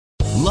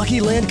Lucky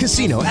Land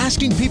Casino,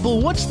 asking people,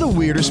 what's the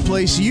weirdest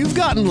place you've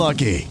gotten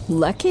lucky?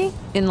 Lucky?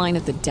 In line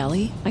at the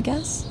deli, I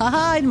guess?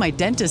 Aha, in my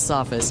dentist's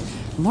office.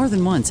 More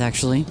than once,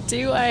 actually.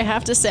 Do I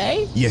have to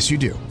say? Yes, you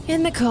do.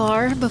 In the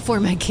car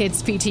before my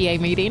kids' PTA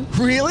meeting.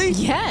 Really?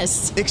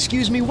 Yes.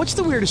 Excuse me, what's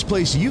the weirdest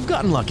place you've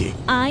gotten lucky?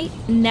 I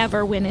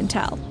never win and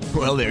tell.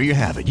 Well, there you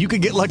have it. You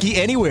can get lucky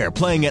anywhere,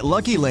 playing at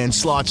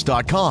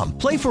LuckyLandSlots.com.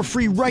 Play for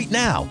free right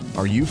now.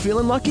 Are you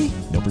feeling lucky?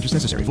 No purchase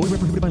necessary. Void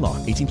where prohibited by law.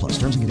 18+.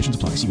 Terms and conditions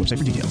apply. See website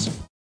for details.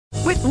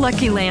 With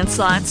Lucky Land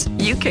Slots,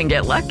 you can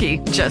get lucky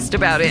just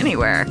about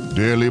anywhere.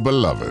 Dearly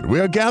beloved, we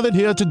are gathered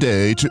here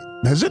today to...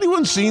 Has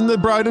anyone seen the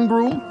bride and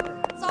groom?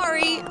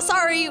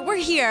 Sorry, we're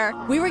here.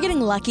 We were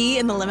getting lucky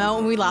in the limo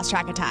and we lost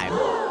track of time.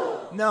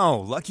 No,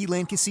 Lucky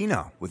Land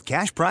Casino, with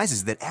cash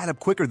prizes that add up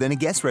quicker than a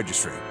guest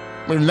registry.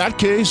 In that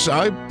case,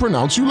 I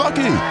pronounce you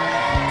lucky.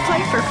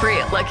 Play for free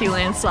at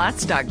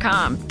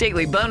LuckyLandSlots.com.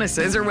 Daily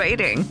bonuses are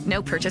waiting.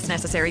 No purchase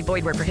necessary.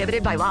 Void where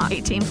prohibited by law.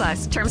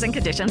 18+. Terms and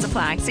conditions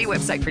apply. See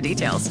website for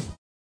details.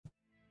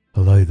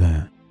 Hello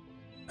there,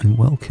 and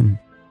welcome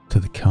to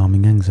the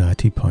Calming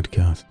Anxiety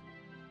Podcast.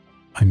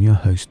 I'm your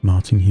host,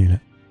 Martin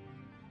Hewlett,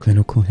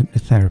 clinical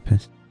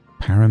hypnotherapist,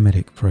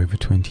 paramedic for over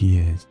 20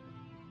 years.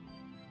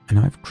 And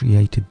I've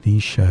created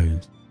these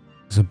shows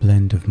as a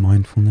blend of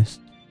mindfulness,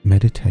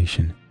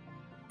 meditation,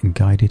 and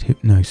guided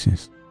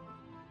hypnosis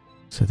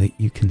so that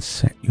you can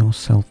set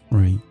yourself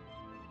free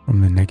from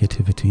the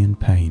negativity and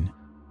pain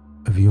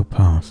of your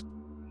past.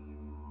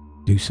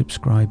 Do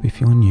subscribe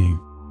if you're new,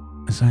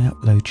 as I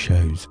upload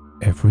shows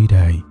every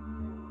day.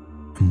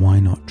 And why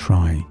not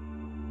try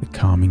the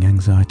Calming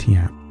Anxiety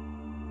app?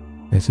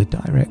 There's a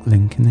direct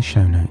link in the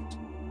show notes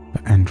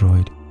for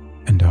Android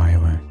and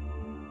iOS.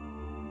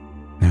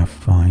 Now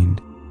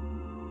find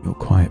your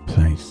quiet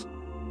place,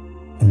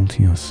 all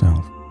to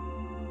yourself,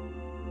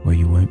 where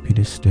you won't be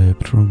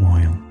disturbed for a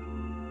while.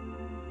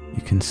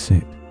 You can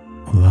sit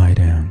or lie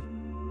down.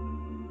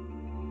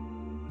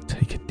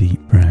 Take a deep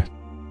breath,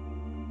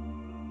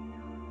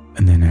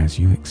 and then as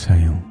you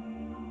exhale,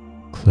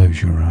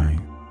 close your eyes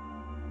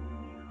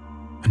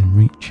and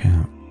reach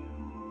out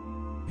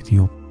with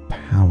your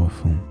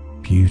powerful,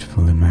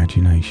 beautiful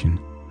imagination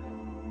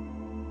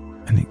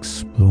and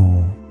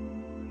explore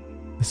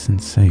the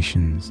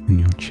sensations in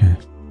your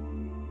chest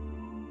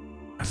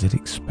as it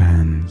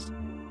expands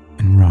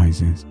and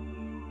rises,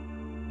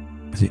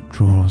 as it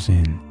draws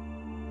in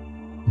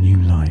new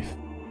life,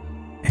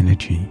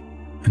 energy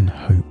and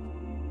hope.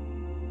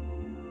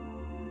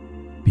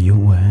 Be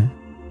aware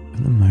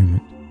of the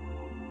moment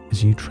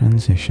as you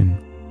transition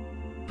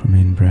from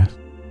in-breath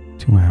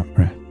to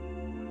out-breath.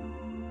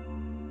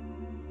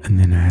 And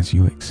then as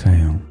you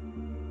exhale,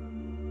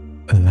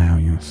 allow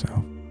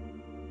yourself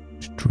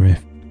to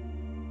drift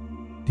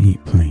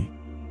deeply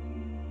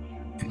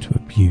into a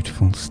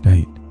beautiful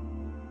state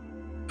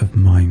of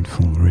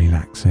mindful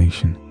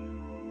relaxation.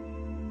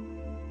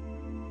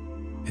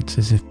 It's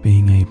as if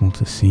being able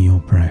to see your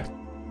breath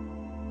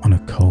on a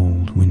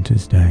cold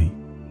winter's day.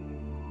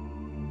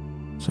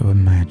 So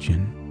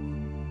imagine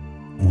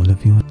all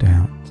of your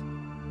doubts,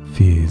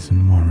 fears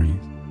and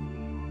worries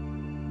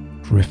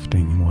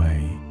drifting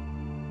away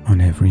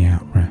on every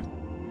out-breath,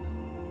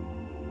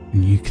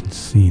 and you can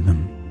see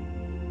them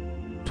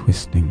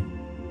twisting,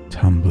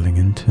 tumbling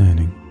and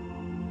turning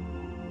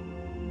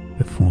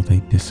before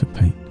they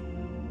dissipate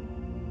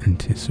and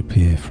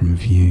disappear from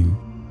view,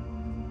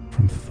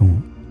 from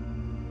thought,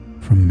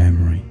 from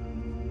memory,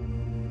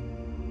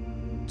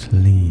 to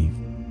leave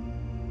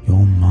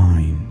your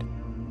mind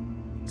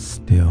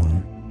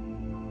still,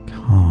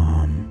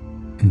 calm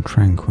and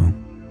tranquil.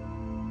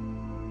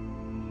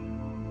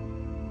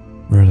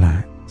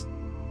 Relax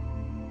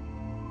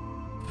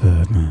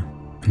further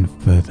and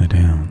further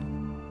down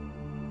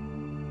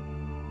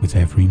with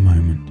every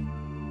moment,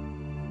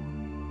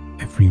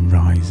 every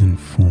rise and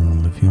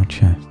fall of your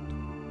chest,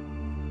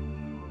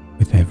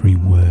 with every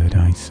word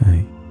I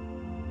say.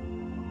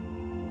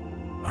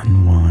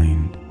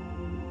 Unwind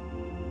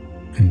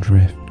and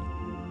drift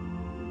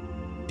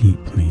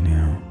deeply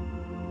now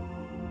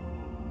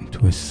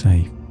into a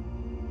safe,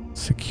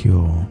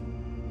 secure,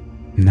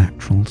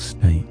 natural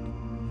state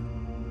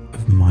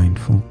of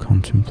mindful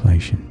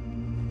contemplation.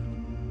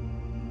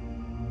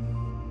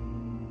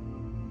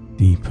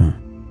 Deeper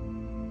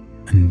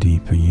and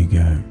deeper you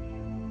go,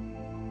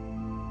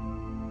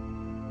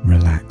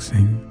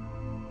 relaxing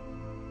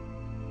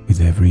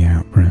with every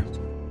out-breath,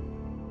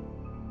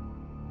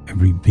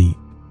 every beat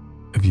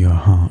of your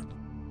heart.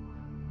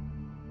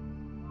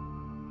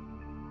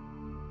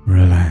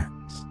 Relax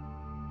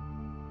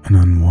and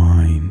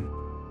unwind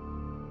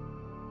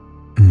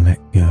and let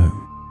go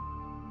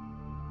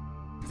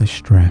of the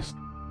stress,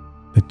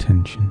 the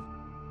tension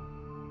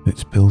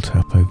that's built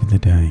up over the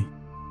day.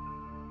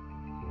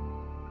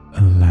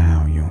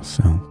 Allow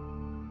yourself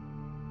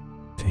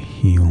to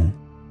heal,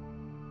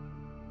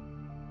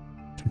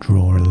 to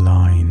draw a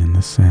line in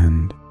the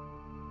sand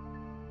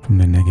from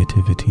the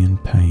negativity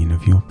and pain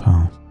of your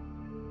past,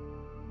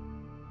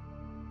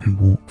 and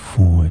walk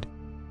forward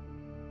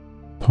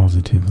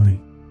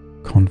positively,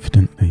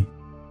 confidently,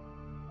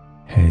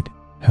 head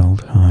held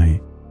hold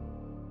high,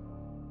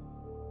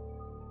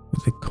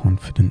 with the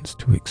confidence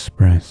to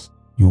express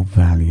your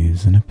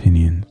values and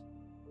opinions.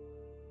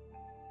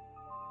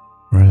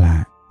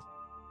 Relax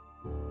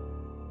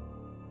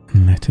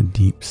and let a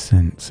deep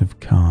sense of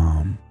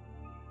calm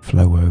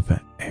flow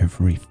over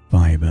every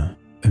fibre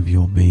of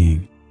your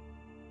being,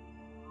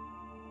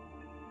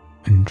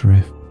 and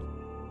drift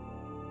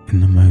in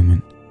the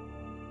moment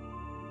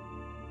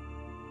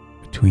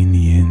between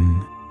the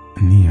in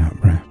and the out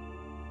breath.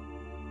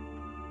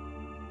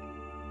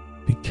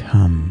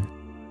 Become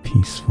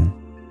peaceful,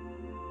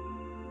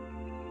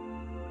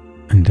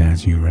 and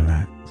as you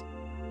relax,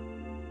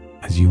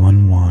 as you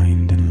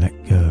unwind and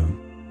let go,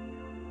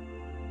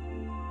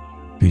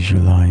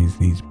 visualize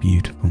these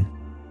beautiful,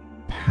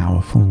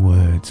 powerful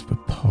words for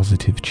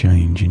positive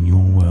change in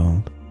your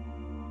world.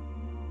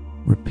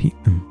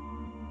 Repeat them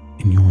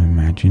in your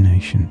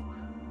imagination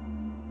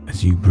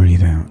as you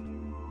breathe out.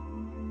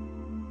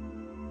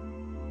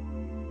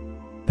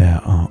 There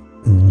are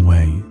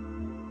always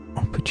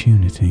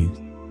opportunities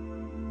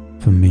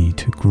for me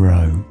to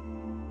grow.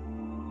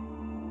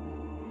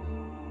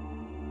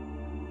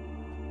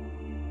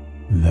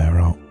 There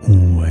are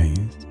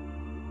always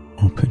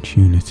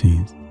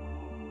opportunities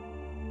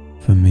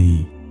for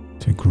me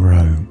to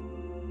grow.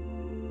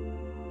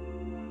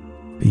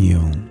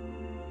 Feel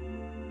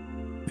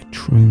the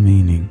true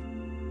meaning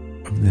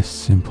of this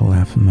simple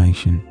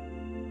affirmation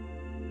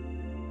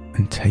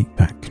and take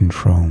back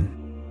control.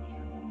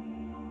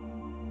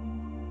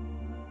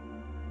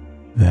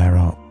 There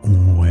are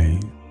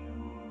always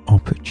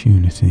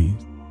opportunities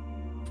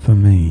for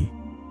me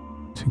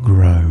to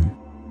grow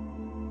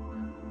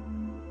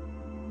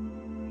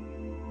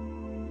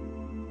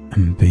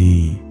and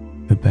be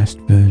the best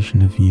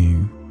version of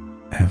you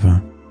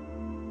ever,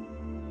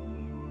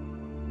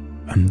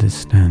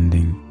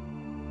 understanding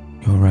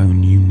your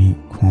own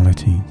unique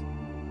qualities,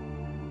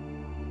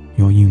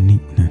 your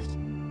uniqueness,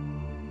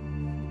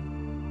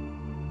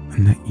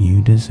 and that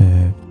you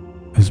deserve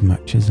as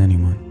much as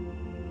anyone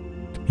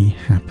to be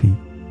happy,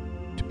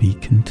 to be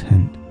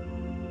content,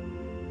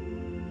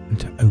 and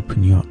to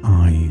open your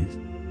eyes,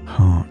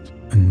 heart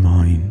and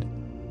mind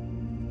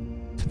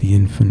to the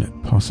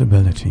infinite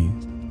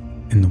possibilities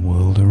in the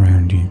world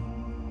around you,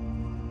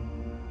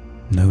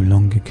 no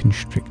longer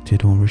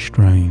constricted or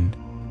restrained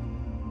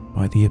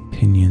by the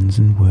opinions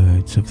and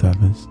words of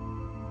others,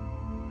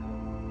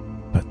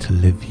 but to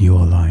live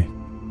your life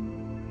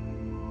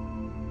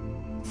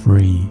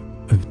free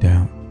of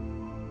doubt,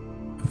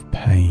 of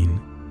pain,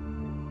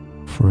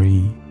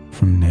 free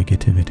from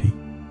negativity.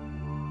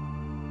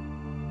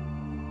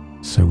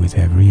 So with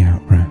every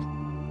out-breath,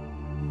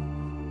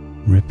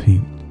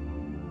 repeat,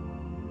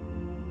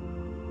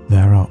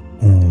 there are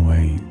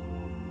always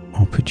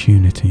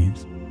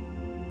opportunities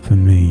for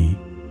me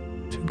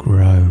to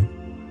grow.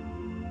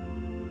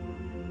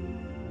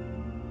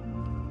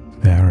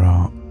 There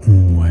are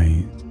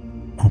always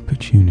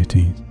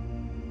opportunities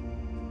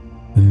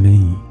for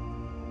me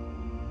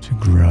to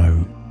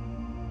grow.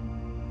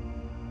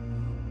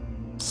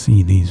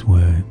 See these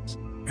words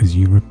as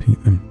you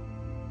repeat them.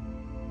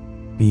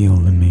 Feel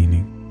the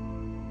meaning.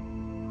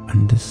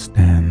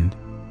 Understand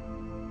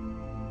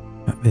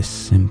that this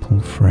simple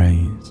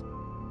phrase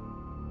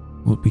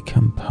will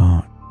become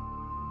part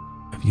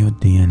of your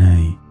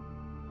DNA,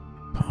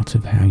 part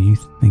of how you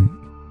think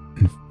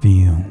and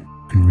feel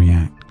and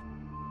react.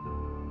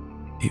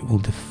 It will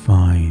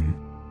define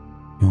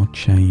your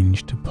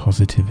change to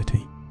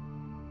positivity.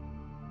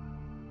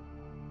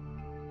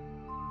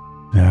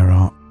 There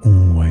are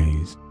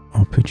always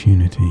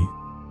opportunities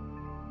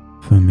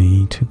for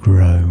me to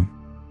grow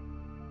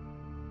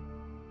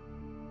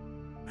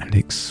and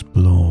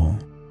explore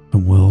the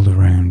world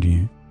around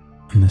you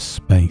and the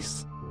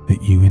space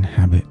that you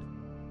inhabit,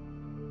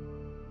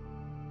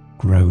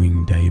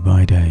 growing day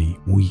by day,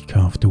 week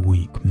after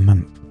week,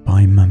 month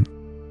by month,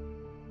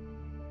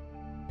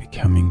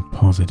 becoming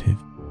positive,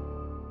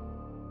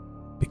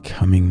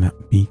 becoming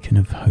that beacon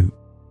of hope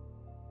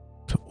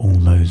to all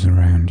those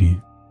around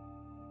you,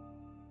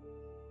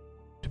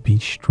 to be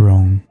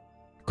strong,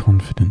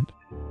 confident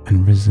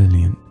and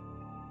resilient.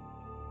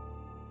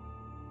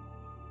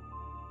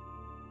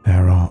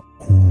 There are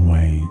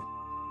always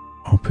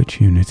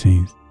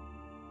opportunities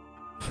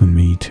for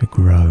me to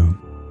grow.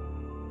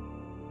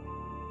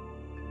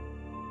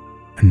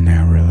 And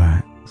now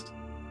relax,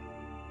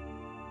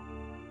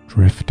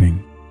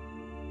 drifting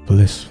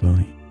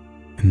blissfully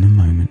in the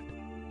moment,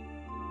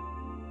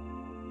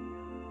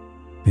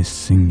 this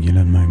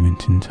singular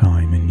moment in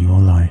time in your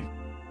life,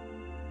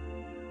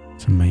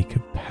 to make a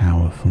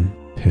powerful,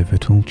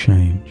 pivotal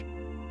change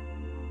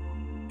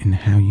in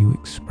how you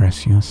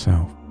express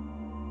yourself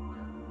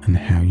and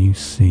how you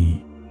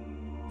see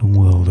the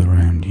world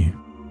around you.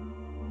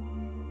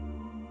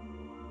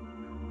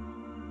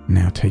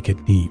 Now take a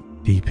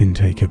deep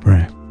intake of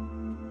breath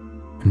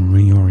and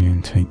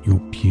reorientate your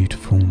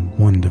beautiful,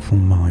 wonderful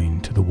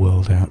mind to the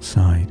world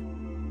outside.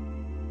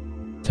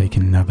 Take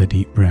another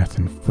deep breath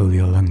and fill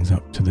your lungs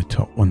up to the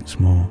top once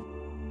more,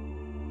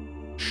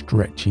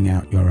 stretching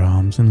out your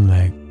arms and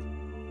legs,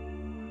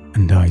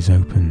 and eyes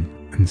open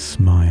and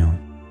smile.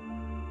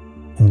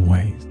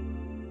 Always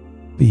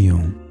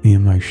feel the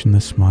emotion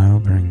the smile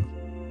brings.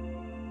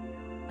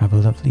 Have a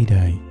lovely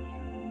day.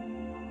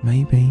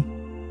 Maybe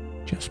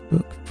just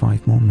book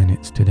 5 more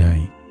minutes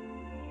today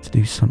to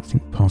do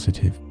something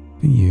positive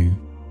for you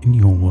in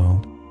your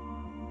world,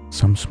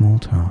 some small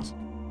task.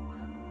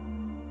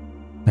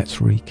 Let's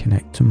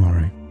reconnect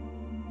tomorrow.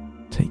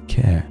 Take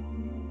care.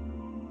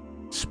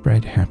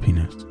 Spread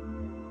happiness.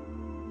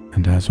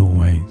 And as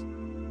always,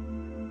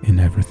 in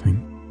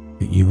everything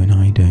that you and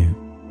I do,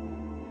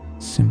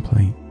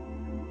 simply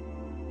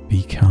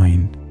be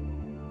kind